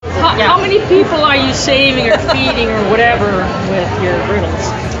How many people are you saving or feeding or whatever with your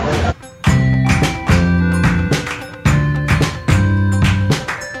riddles?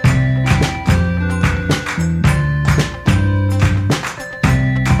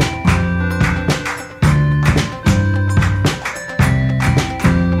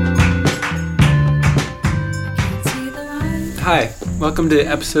 Hi, welcome to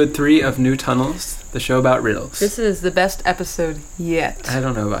episode 3 of New Tunnels, the show about riddles. This is the best episode yet. I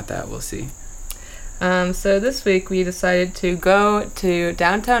don't know about that, we'll see. So this week we decided to go to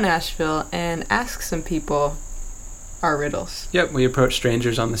downtown Asheville and ask some people our riddles. Yep, we approached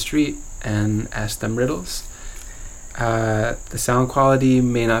strangers on the street and asked them riddles. The sound quality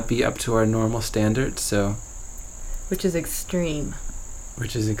may not be up to our normal standards, so... Which is extreme.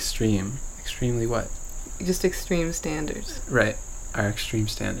 Which is extreme. Extremely what? Just extreme standards. Right, our extreme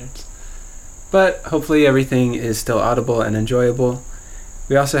standards. But hopefully everything is still audible and enjoyable.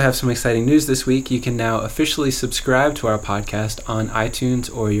 We also have some exciting news this week. You can now officially subscribe to our podcast on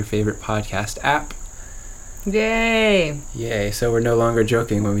iTunes or your favorite podcast app. Yay! Yay, so we're no longer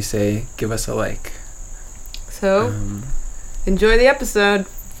joking when we say, give us a like. So, enjoy the episode.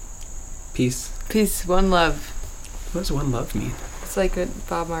 Peace. Peace, one love. What does one love mean? It's like what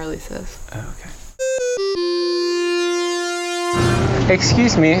Bob Marley says. Oh, okay.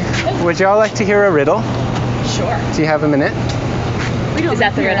 Excuse me, would y'all like to hear a riddle? Sure. Do you have a minute? Is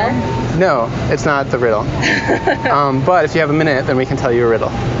that the riddle? No, it's not the riddle. But if you have a minute, then we can tell you a riddle.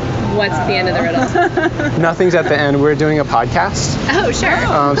 What's the end of the riddle? Nothing's at the end. We're doing a podcast. Oh, sure.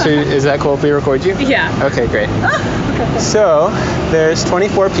 So is that cool if we record you? Yeah. Okay, great. So there's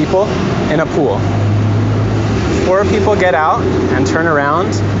 24 people in a pool. 4 people get out and turn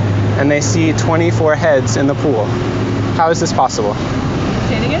around, and they see 24 heads in the pool. How is this possible?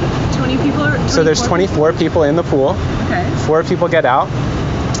 Say it again. 20 people are... 24? So there's 24 people in the pool. Okay. 4 people get out.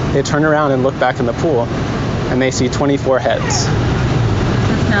 They turn around and look back in the pool, and they see 24 heads.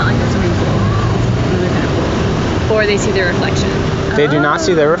 It's not like a swimming pool. Or they see their reflection. They do not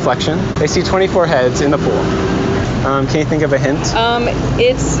see their reflection. They see 24 heads in the pool. Can you think of a hint?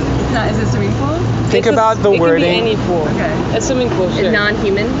 It's Not, is it a swimming pool? Think about the wording. It can be any pool. Okay. A swimming pool, sure.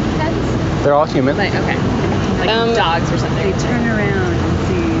 Non-human heads? They're all human. Like, okay. Like dogs or something. They turn around and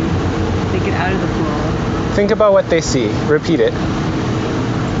see, they get out of the pool. Think about what they see. Repeat it.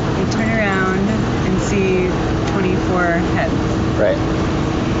 They turn around and see 24 heads. Right.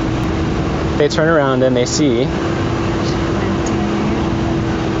 They turn around and they see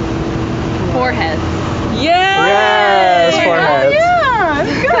 4 heads. Yes, 4 heads. Yeah,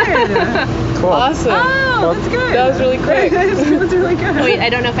 that's good. Cool. Awesome. Oh, that's good. That was really quick. That's really good. Wait, I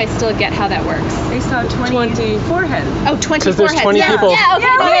don't know if I still get how that works. They saw 24 heads. Oh, 24 'Cause there's heads. 20 people. Yeah,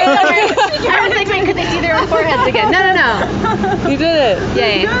 okay. Sorry. I was like, wait, could they see their 4 heads again? No. You did it.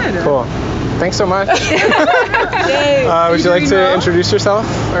 Yay. Good. Cool. Thanks so much. Yay. Would you like to introduce yourself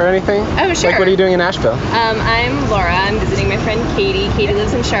or anything? Oh, sure. Like, what are you doing in Asheville? I'm Laura. I'm visiting my friend Katie. Katie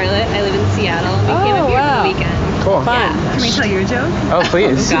lives in Charlotte. I live in Seattle. We came up here wow. for the weekend. Cool. Yeah. Can we tell you a joke? Oh,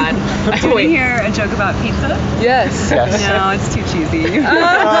 please. Oh, God. Do you want to hear a joke about pizza? Yes. Yes. No, it's too cheesy.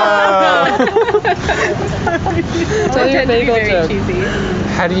 Tell your Tend to be bagel very joke. cheesy.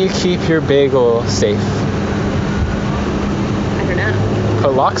 How do you keep your bagel safe? I don't know.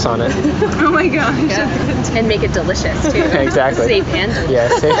 Put locks on it. Oh my gosh. Yeah. And make it delicious, too. Exactly. Safe and delicious. Yeah,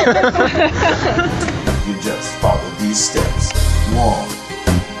 safe. You just follow these steps.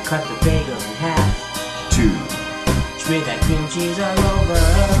 1, Cut the bagel in half. 2, Spread that cream cheese all over.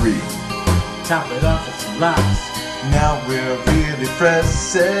 3. Top it off with some lox. Now we're really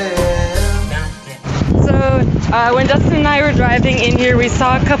pressing. So, when Dustin and I were driving in here, we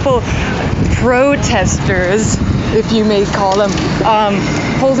saw a couple protesters, if you may call them,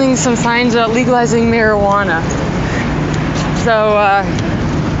 holding some signs about legalizing marijuana. So,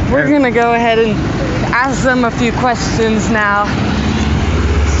 we're going to go ahead and ask them a few questions now.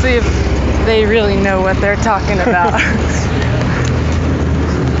 See if they really know what they're talking about.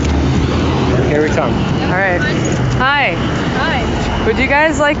 Here we come. All right. Hi. Hi. Would you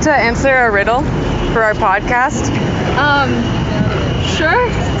guys like to answer a riddle for our podcast? Sure.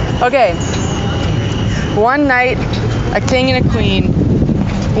 Okay. One night, a king and a queen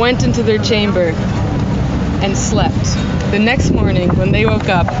went into their chamber and slept. The next morning, when they woke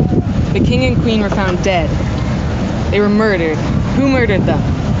up, the king and queen were found dead. They were murdered. Who murdered them?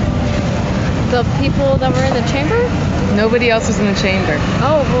 The people that were in the chamber? Nobody else was in the chamber.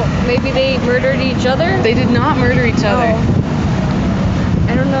 Oh, well, maybe they murdered each other? They did not murder each other. Oh.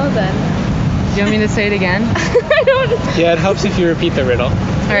 I don't know then. Do you want me to say it again? I don't. Yeah, it helps if you repeat the riddle.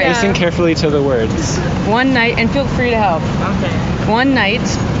 All right. Listen carefully to the words. One night, and feel free to help. Okay. One night,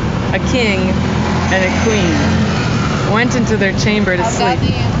 a king, and a queen went into their chamber to sleep.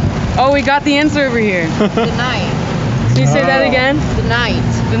 Oh, we got the answer over here. The night. Can you say that again? The night.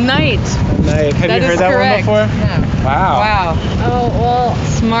 The night. Night. Have That you is heard that correct. one before? Yeah. Wow. Wow. Oh, well,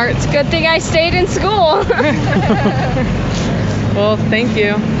 Smart. good thing I stayed in school. Well, thank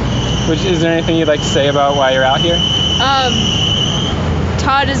you. Is there anything you'd like to say about why you're out here?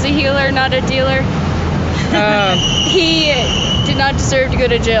 Todd is a healer, not a dealer. He did not deserve to go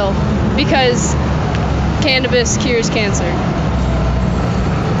to jail because cannabis cures cancer.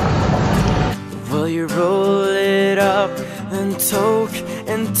 Well, you roll it up and toke,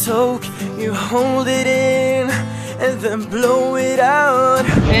 you hold it in and then blow it out.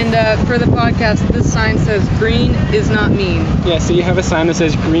 And for the podcast, this sign says green is not mean. Yeah, so you have a sign that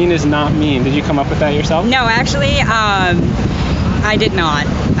says green is not mean. Did you come up with that yourself? No, actually, I did not.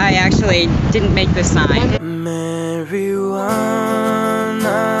 I actually didn't make this sign. Marijuana,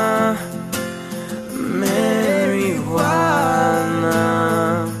 marijuana.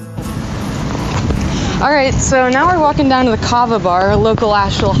 All right, so now we're walking down to the Kava Bar, a local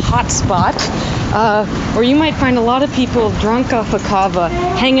Asheville hotspot, where you might find a lot of people drunk off of kava,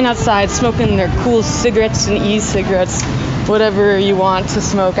 hanging outside, smoking their cool cigarettes and e-cigarettes, whatever you want to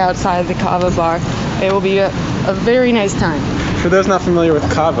smoke outside the Kava Bar. It will be a very nice time. For those not familiar with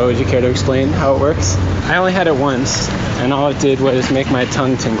kava, would you care to explain how it works? I only had it once, and all it did was make my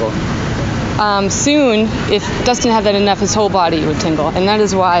tongue tingle. Soon, if Dustin had that enough, his whole body would tingle, and that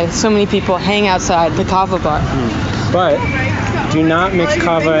is why so many people hang outside the Kava Bar. But do not mix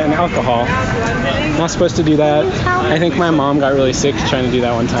kava and alcohol. Not supposed to do that. I think my mom got really sick trying to do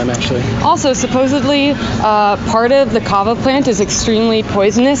that one time, actually. Also, supposedly, part of the kava plant is extremely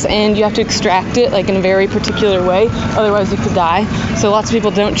poisonous, and you have to extract it like in a very particular way, otherwise you could die. So lots of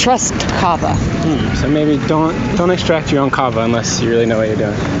people don't trust kava. So maybe don't extract your own kava unless you really know what you're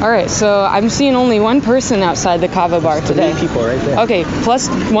doing. All right, so I'm seeing only one person outside the kava bar today. 3 people right there. Okay,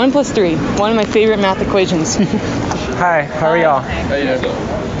 +1 + 3. One of my favorite math equations. Hi, how are y'all?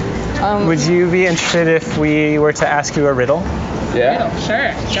 Would you be interested if we were to ask you a riddle? Yeah.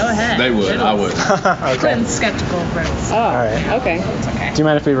 Sure, go ahead. They would. I would. Okay. Quinn's skeptical of riddles. Oh, All right. okay. It's okay. Do you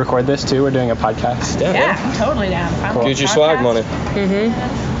mind if we record this too? We're doing a podcast. Yeah, I'm totally down. Cool. Get your swag money. Mm-hmm.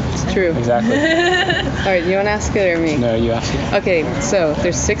 It's true. Exactly. All right, you want to ask it or me? No, you ask it. Okay, so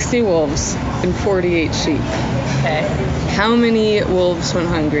there's 60 wolves and 48 sheep. Okay. How many wolves went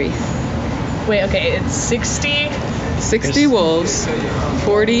hungry? Wait, okay, it's 60. 60 wolves,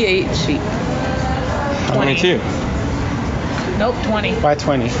 48 sheep. 22. Nope, 20. Why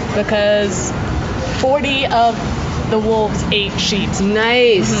 20? Because 40 of the wolves ate sheep.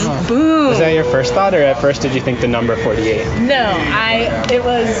 Nice. Boom. Was that your first thought, or at first did you think the number 48? No, I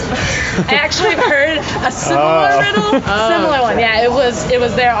actually heard a similar riddle. Similar one. Yeah, it was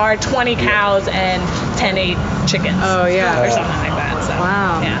there are 20 cows and 10 ate chickens. Oh, yeah. Or something like that. So,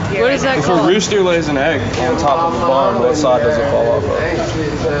 Wow. Yeah. What is that If a called? rooster lays an egg on top of a barn, what side does it fall off of?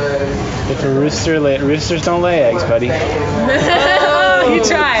 If a roosters don't lay eggs, buddy. He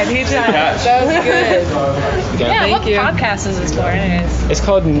tried. That was good. Yeah, Thank what you. podcast is this for anyways? It's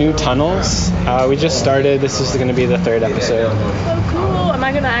called New Tunnels. We just started. This is going to be the 3rd episode. Oh, cool. Am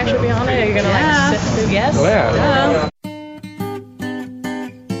I going to actually be on it? Are you going to like sit through guests? Oh, yeah.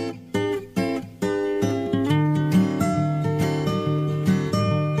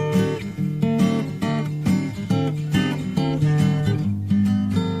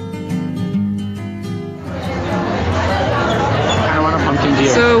 I want a pumpkin beer.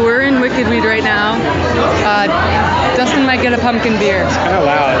 So we're in Wicked Weed right now. Dustin might get a pumpkin beer. Kind of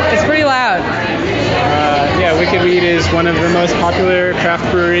loud. It's pretty loud. Yeah, Wicked Weed is one of the most popular craft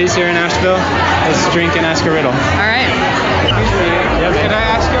breweries here in Asheville. Let's drink and ask a riddle. All right. Yeah, can I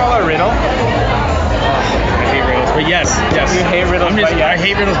ask you all a riddle? I hate riddles, but yes. You hate riddles, but I yes.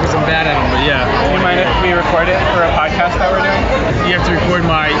 hate riddles because I'm bad at them, but yeah. Do you mind if we record it for a podcast that we're doing? You have to record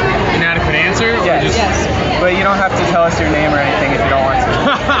my inadequate answer? or Yes. just- Yes. But you don't have to tell us your name or anything if you don't want to.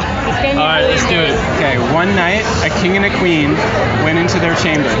 Alright, let's do it. Okay, one night, a king and a queen went into their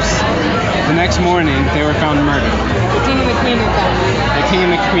chambers. The next morning, they were found murdered. The king and the queen were found. The king and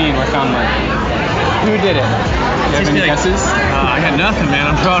the queen were found murdered. Who did it? Do you have any guesses? I got nothing, man.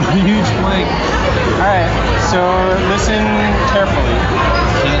 I'm drawing a huge blank. Alright, so listen carefully.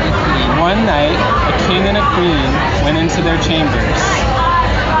 One night, a king and a queen went into their chambers.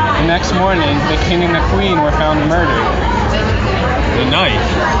 The next morning, the king and the queen were found murdered. The night.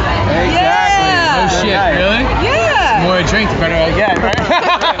 Exactly. Oh The shit, night. really? Yeah. The more I drink, the better I get, right?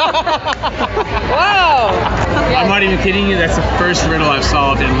 Wow. I'm not even kidding you. That's the first riddle I've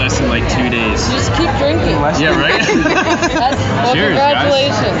solved in less than like 2 days. Just keep drinking. Yeah, right? Well, Cheers, guys.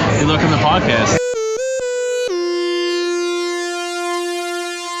 congratulations. Good overlooking the podcast.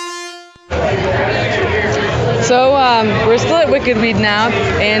 So we're still at Wicked Weed now,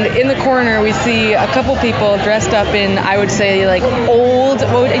 and in the corner we see a couple people dressed up in, I would say, like old.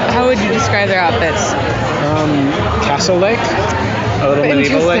 How would you describe their outfits? Castle Lake, a little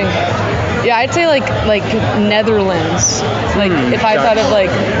medieval lake. Yeah, I'd say like Netherlands. Like if I thought of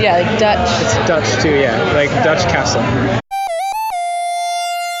like Dutch. It's Dutch too, yeah, like Dutch castle.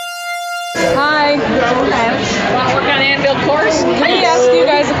 Hi. Want to work on Anvil course? Can I ask you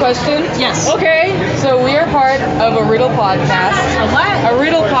guys a question? Yes. Okay. So we are part of a riddle podcast. A what? A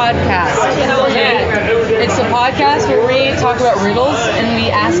riddle podcast. Yeah. It's a podcast where we talk about riddles and we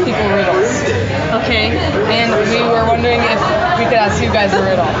ask people riddles. Okay. And we were wondering if we could ask you guys a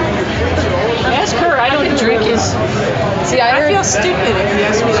riddle. Ask her. I don't drink. See, I feel stupid if you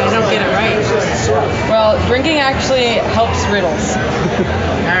ask me. I don't get it right. Well, drinking actually helps riddles.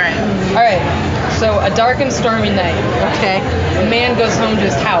 All right. So a dark and stormy night. Okay. A man goes home to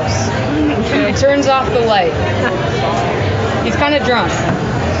his house. He turns off the light. He's kind of drunk.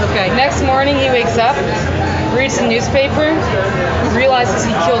 Okay. Next morning he wakes up, reads the newspaper, realizes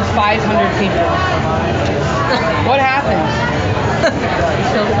he killed 500 people. What happened?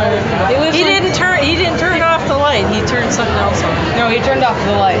 He didn't turn off the light. He turned something else on. No, he turned off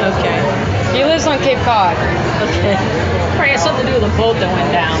the light. Okay. He lives on Cape Cod. Okay. Probably has something to do with the boat that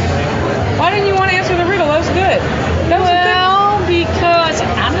went down. Why didn't you want to answer the riddle? That was good. Because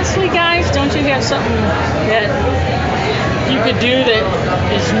honestly, guys, don't you have something that you could do that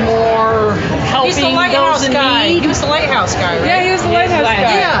is more helping those in need? He was the lighthouse guy, right? Yeah, he was the lighthouse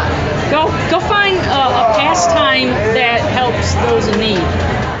guy. Yeah. Go find a pastime that helps those in need.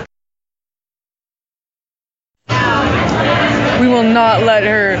 We will not let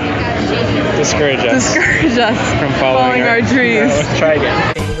her Discourage us from following our dreams. No, try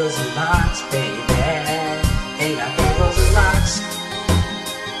again. Bagels and lox, baby. They got bagels and lox.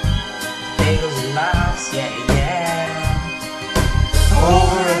 Bagels and lox, yeah.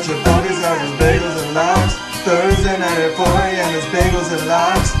 Over at your buddy's house, there's bagels and lox. Thursday night at 4 a.m. there's bagels and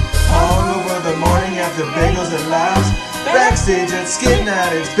lox. All over the morning after bagels and lox. Backstage at Skid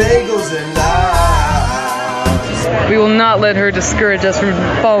Night, it's bagels and lox. We will not let her discourage us from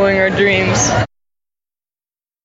following our dreams.